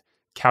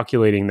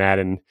calculating that.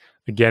 And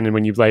again, and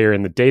when you layer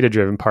in the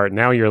data-driven part,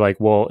 now you're like,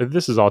 well,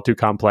 this is all too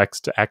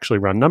complex to actually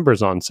run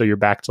numbers on. So you're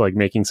back to like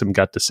making some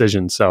gut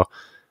decisions. So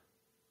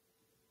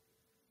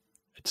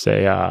it's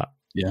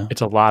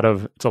it's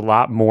a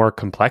lot more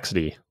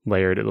complexity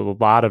layered, a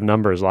lot of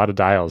numbers, a lot of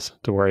dials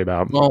to worry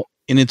about. Well,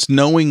 and it's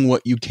knowing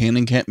what you can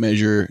and can't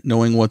measure,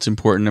 knowing what's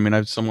important. I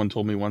mean, someone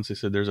told me once, they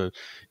said there's a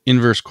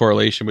inverse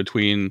correlation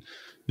between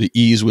the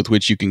ease with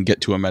which you can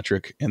get to a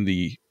metric and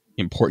the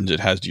importance it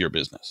has to your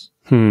business.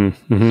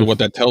 Mm-hmm. So what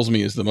that tells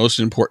me is the most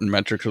important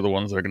metrics are the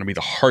ones that are going to be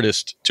the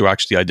hardest to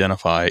actually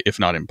identify, if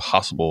not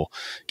impossible,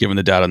 given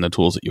the data and the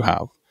tools that you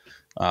have.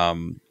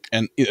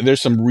 And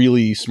there's some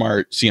really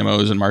smart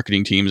CMOs and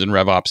marketing teams and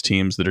RevOps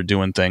teams that are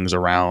doing things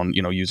around,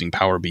 using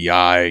Power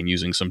BI and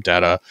using some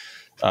data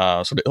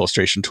sort of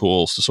illustration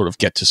tools to sort of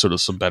get to sort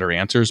of some better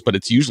answers, but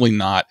it's usually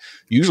not.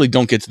 You usually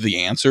don't get to the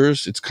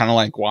answers. It's kind of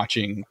like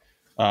watching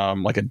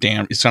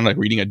it's kind of like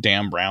reading a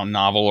Dan Brown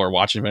novel, or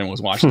watching, if anyone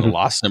was watching The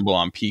Lost Symbol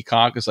on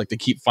Peacock. It's like they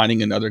keep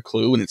finding another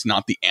clue, and it's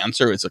not the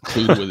answer. It's a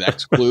clue with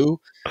X clue,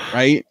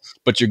 right?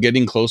 But you're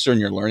getting closer,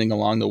 and you're learning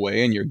along the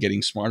way, and you're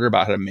getting smarter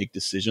about how to make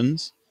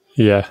decisions.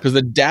 Yeah. Because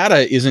the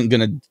data isn't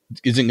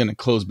gonna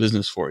close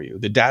business for you.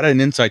 The data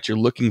and insights you're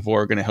looking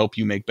for are going to help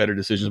you make better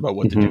decisions about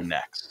what to do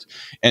next.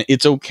 And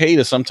it's okay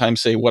to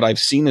sometimes say, what I've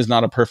seen is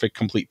not a perfect,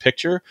 complete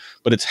picture,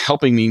 but it's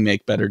helping me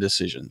make better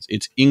decisions.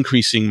 It's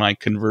increasing my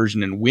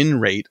conversion and win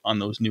rate on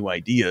those new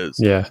ideas,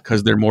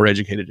 because they're more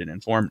educated and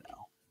informed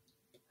now.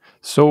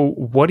 So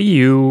what do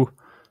you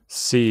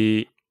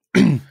see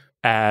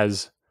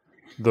as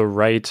the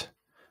right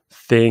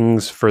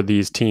things for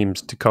these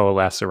teams to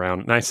coalesce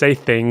around? And I say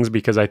things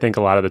because I think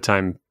a lot of the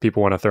time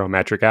people want to throw a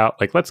metric out,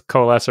 like, let's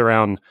coalesce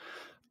around,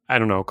 I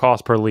don't know,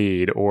 cost per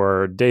lead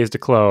or days to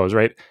close,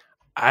 right?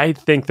 I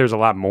think there's a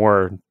lot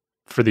more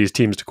for these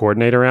teams to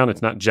coordinate around.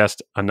 It's not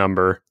just a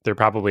number. There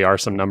probably are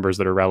some numbers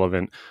that are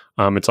relevant.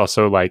 It's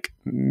also like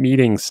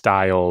meeting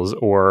styles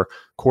or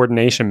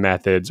coordination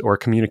methods or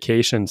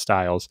communication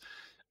styles.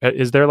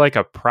 Is there like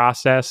a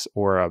process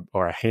or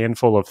a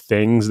handful of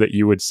things that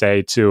you would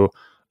say to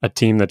a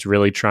team that's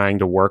really trying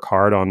to work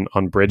hard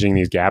on bridging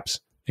these gaps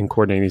and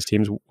coordinating these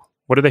teams?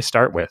 What do they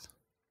start with?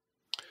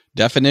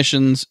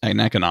 Definitions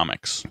and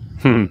economics.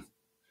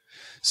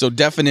 So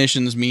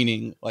definitions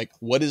meaning, like,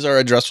 what is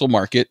our addressable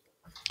market,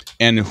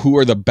 and who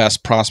are the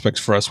best prospects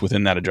for us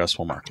within that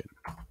addressable market?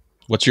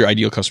 What's your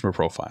ideal customer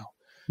profile?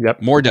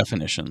 Yep. More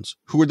definitions.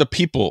 Who are the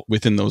people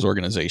within those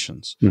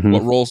organizations?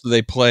 What roles do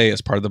they play as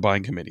part of the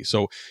buying committee?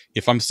 So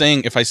if I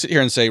sit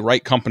here and say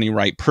right company,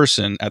 right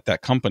person at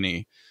that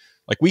company,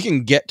 like, we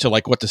can get to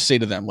like what to say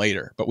to them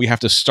later, but we have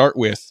to start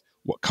with,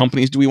 what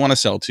companies do we want to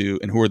sell to,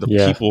 and who are the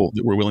people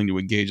that we're willing to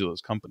engage with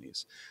those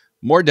companies?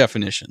 More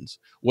definitions.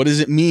 What does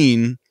it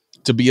mean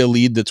to be a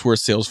lead that's worth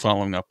sales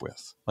following up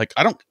with? Like,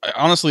 I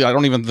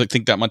don't even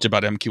think that much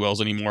about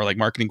MQLs anymore. Like,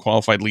 marketing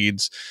qualified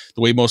leads,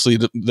 the way mostly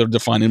they're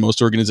defined in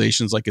most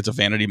organizations, like it's a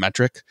vanity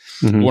metric.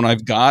 When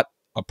I've got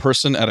a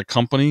person at a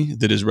company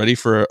that is ready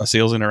for a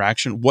sales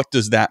interaction, what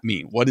does that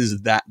mean? What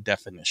is that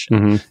definition?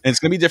 And it's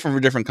going to be different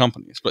for different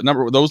companies, but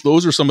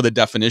those are some of the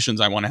definitions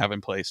I want to have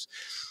in place.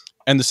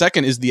 And the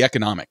second is the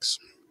economics.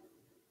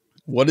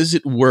 What is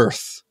it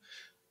worth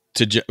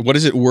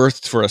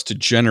for us to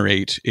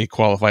generate a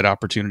qualified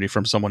opportunity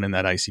from someone in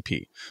that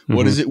ICP?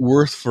 What is it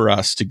worth for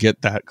us to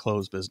get that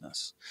closed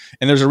business?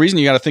 And there's a reason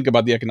you got to think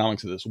about the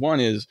economics of this. One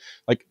is,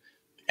 like,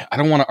 I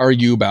don't want to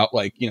argue about,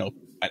 like,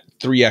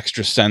 3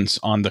 extra cents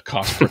on the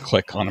cost per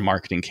click on a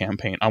marketing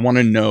campaign. I want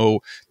to know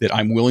that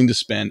I'm willing to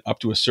spend up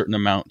to a certain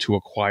amount to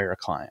acquire a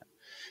client.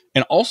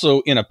 And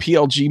also, in a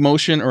PLG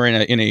motion or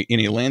in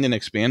a land and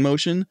expand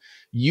motion,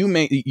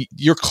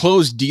 your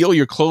closed deal,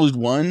 your closed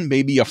one,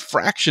 may be a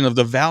fraction of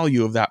the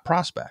value of that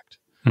prospect.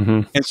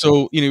 And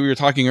so, we were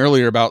talking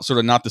earlier about sort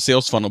of not the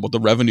sales funnel, but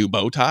the revenue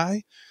bow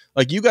tie.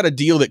 Like, you got a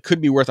deal that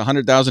could be worth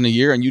 $100,000 a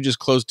year, and you just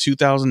closed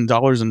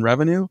 $2,000 in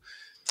revenue.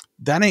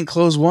 That ain't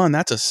close one.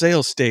 That's a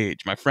sales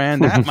stage, my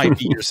friend. That might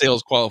be your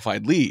sales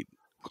qualified lead.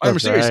 I'm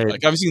serious. Right.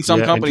 Like, I've seen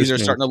some companies are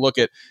starting to look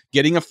at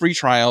getting a free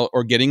trial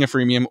or getting a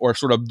freemium or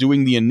sort of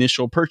doing the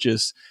initial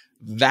purchase.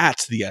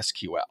 That's the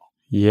SQL.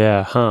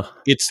 Yeah. Huh.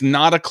 It's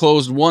not a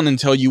closed one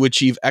until you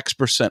achieve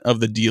X%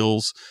 of the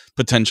deal's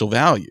potential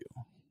value.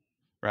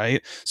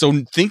 Right.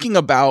 So thinking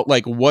about,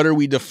 like, what are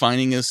we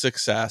defining as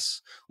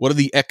success? What do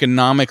the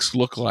economics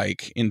look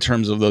like in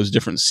terms of those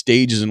different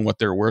stages and what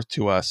they're worth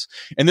to us?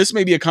 And this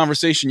may be a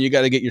conversation you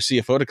got to get your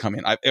CFO to come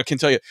in. I can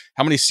tell you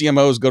how many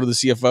CMOs go to the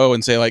CFO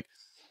and say, like,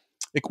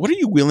 what are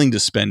you willing to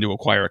spend to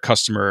acquire a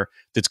customer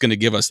that's going to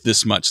give us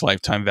this much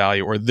lifetime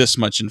value or this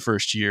much in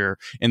first year?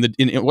 And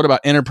what about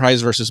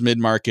enterprise versus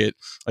mid-market?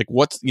 Like,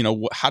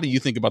 how do you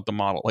think about the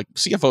model? Like,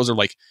 CFOs are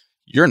like,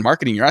 you're in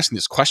marketing, you're asking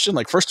this question.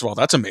 Like, first of all,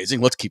 that's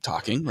amazing. Let's keep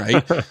talking,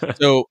 right?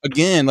 So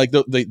again, like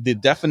the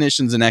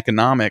definitions in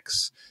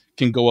economics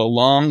can go a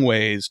long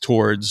ways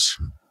towards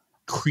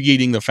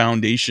creating the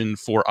foundation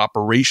for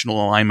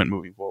operational alignment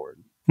moving forward.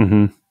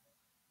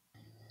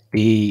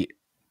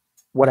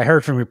 What I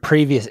heard from your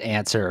previous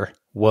answer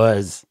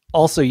was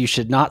also, you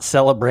should not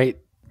celebrate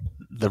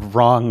the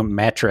wrong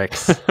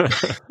metrics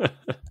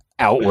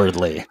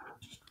outwardly.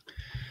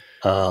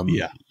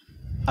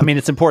 I mean,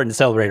 it's important to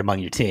celebrate among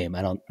your team.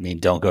 I don't mean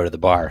don't go to the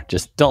bar.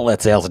 Just don't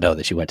let sales know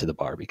that you went to the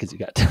bar because you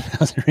got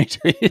 10,000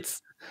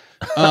 retweets.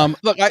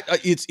 Look,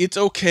 it's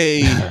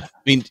okay. I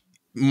mean,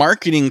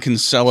 marketing can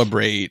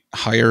celebrate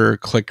higher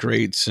click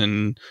rates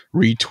and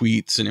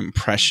retweets and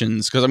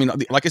impressions. Because, I mean,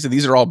 like I said,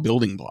 these are all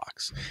building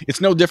blocks.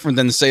 It's no different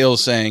than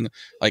sales saying,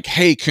 like,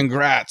 hey,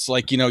 congrats.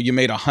 Like, you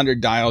made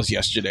 100 dials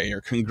yesterday, or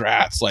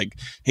congrats. Like,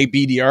 hey,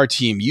 BDR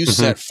team, you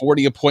set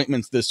 40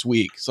 appointments this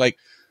week. It's like,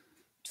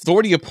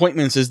 40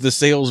 appointments is the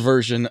sales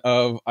version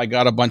of I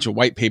got a bunch of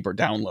white paper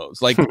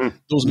downloads. Like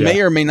those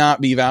may or may not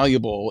be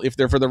valuable. If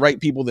they're for the right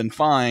people, then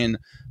fine,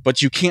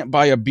 but you can't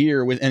buy a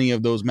beer with any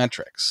of those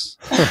metrics.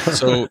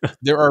 So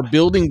there are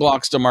building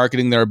blocks to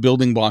marketing. There are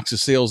building blocks to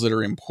sales that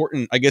are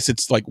important. I guess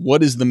it's like,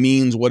 what is the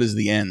means? What is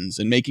the ends?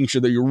 And making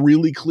sure that you're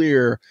really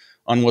clear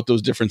on what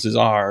those differences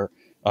are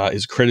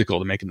is critical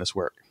to making this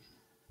work.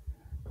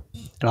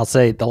 And I'll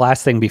say the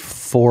last thing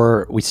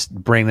before we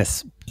bring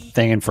this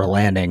thing in for a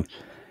landing,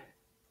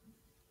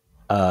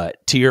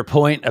 to your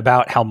point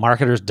about how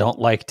marketers don't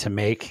like to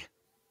make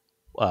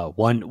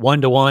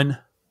one-to-one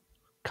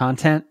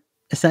content,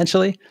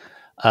 essentially,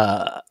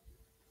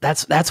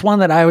 that's one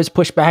that I always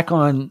push back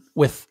on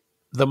with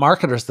the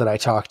marketers that I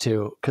talk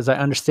to, because I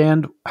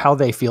understand how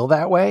they feel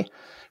that way,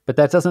 but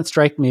that doesn't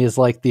strike me as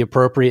like the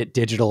appropriate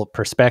digital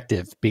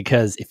perspective,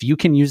 because if you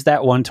can use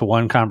that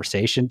one-to-one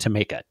conversation to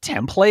make a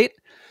template,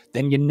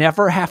 then you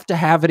never have to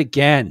have it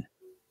again.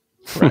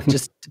 Right?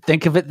 Just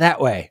think of it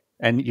that way.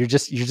 And you're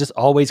just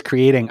always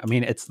creating. I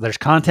mean, there's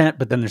content,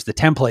 but then there's the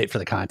template for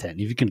the content.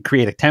 If you can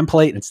create a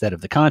template instead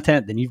of the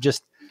content, then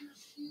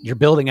you're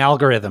building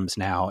algorithms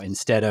now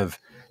instead of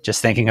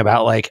just thinking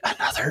about like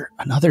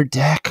another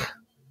deck.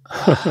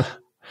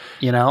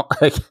 You know?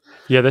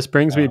 Yeah, this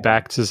brings me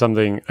back to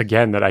something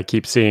again that I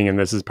keep seeing, and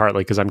this is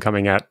partly because I'm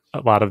coming at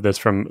a lot of this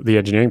from the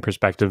engineering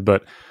perspective,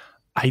 but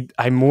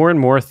I more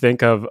and more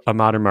think of a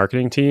modern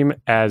marketing team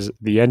as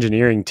the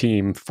engineering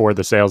team for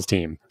the sales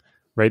team.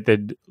 Right?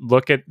 They'd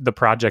look at the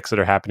projects that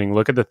are happening,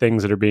 look at the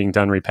things that are being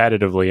done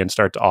repetitively and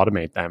start to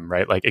automate them,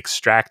 right? Like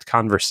extract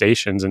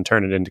conversations and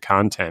turn it into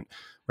content,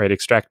 right?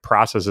 Extract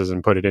processes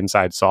and put it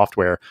inside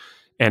software.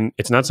 And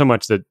it's not so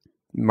much that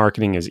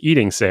marketing is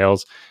eating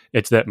sales,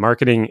 it's that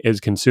marketing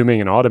is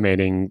consuming and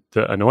automating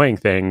the annoying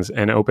things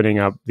and opening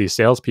up these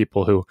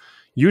salespeople who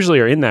usually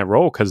are in that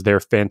role because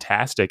they're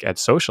fantastic at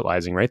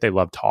socializing, right? They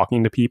love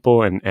talking to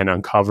people and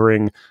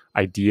uncovering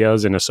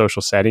ideas in a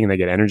social setting, and they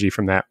get energy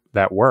from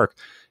that work.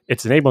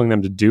 It's enabling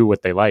them to do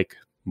what they like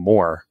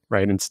more,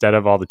 right? Instead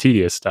of all the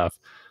tedious stuff.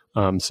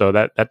 So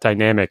that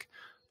dynamic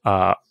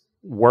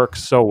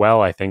works so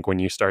well, I think, when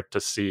you start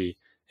to see,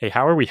 hey,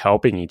 how are we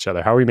helping each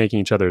other? How are we making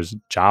each other's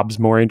jobs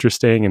more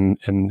interesting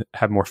and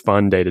have more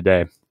fun day to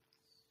day?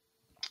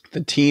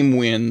 The team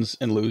wins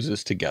and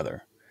loses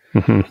together.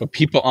 But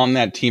people on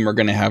that team are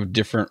going to have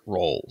different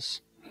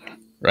roles,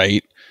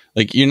 right?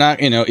 Like you're not,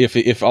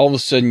 if all of a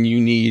sudden you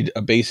need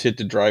a base hit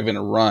to drive in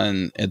a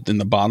run in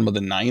the bottom of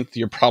the ninth,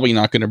 you're probably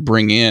not going to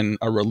bring in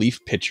a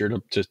relief pitcher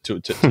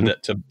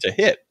to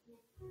hit,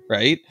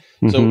 right?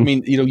 So I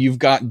mean, you've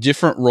got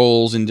different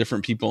roles and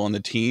different people on the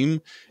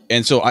team,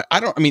 and so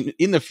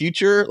in the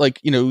future,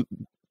 like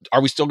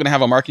are we still going to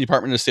have a marketing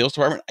department and a sales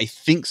department? I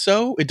think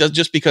so. It does,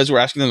 just because we're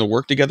asking them to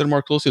work together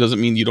more closely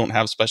doesn't mean you don't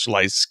have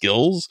specialized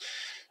skills.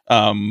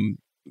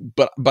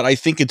 But I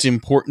think it's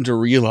important to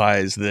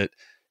realize that,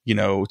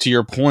 to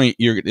your point,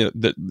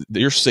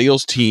 your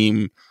sales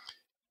team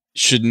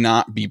should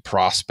not be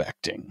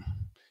prospecting.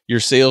 Your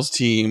sales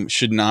team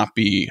should not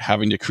be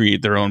having to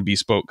create their own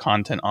bespoke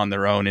content on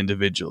their own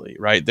individually,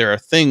 right? There are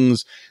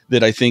things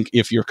that I think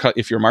if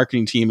your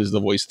marketing team is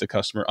the voice of the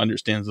customer,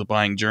 understands the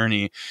buying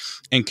journey,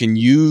 and can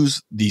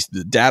use the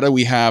data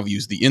we have,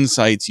 use the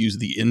insights, use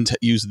the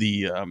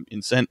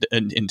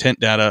intent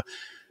data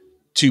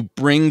to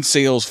bring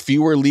sales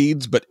fewer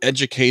leads, but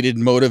educated,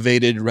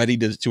 motivated, ready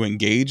to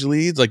engage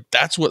leads. Like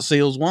that's what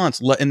sales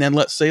wants. And then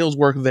let sales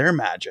work their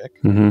magic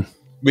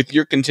with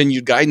your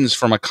continued guidance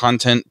from a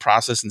content,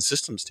 process, and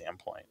system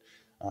standpoint.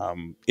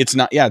 It's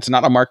not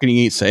a marketing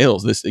eat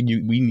sales.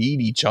 We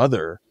need each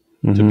other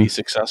to be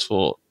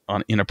successful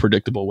in a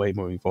predictable way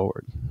moving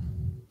forward.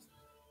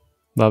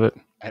 Love it.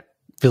 It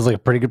feels like a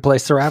pretty good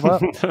place to wrap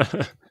up.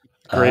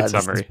 Great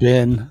summary.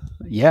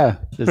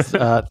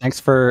 Thanks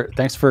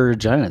for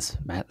joining us,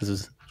 Matt. This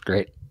was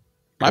great.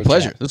 My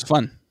pleasure. Chat. This was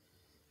fun.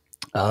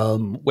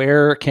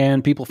 Where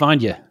can people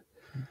find you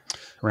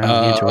around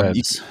the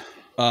interwebs?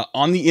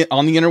 On the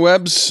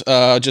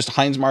interwebs, just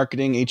Heinz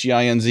Marketing,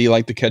 HEINZ,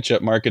 like the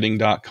ketchup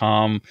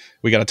marketing.com.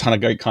 We got a ton of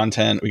great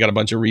content. We got a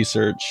bunch of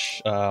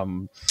research.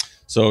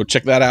 So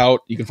check that out.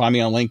 You can find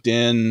me on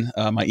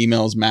LinkedIn. My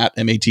email is matt,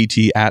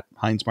 M-A-T-T, at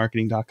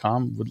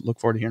heinzmarketing.com. Would look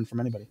forward to hearing from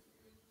anybody.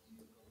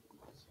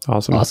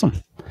 Awesome.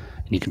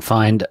 You can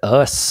find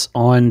us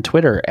on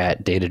Twitter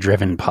at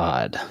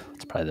DataDrivenPod.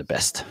 It's probably the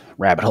best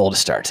rabbit hole to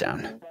start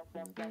down.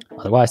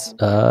 Otherwise,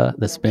 this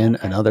has been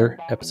another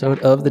episode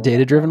of The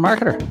Data Driven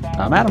Marketer.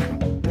 I'm Adam.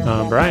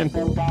 I'm Brian.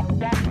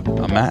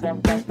 I'm Matt.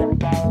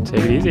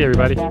 Take it easy,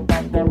 everybody.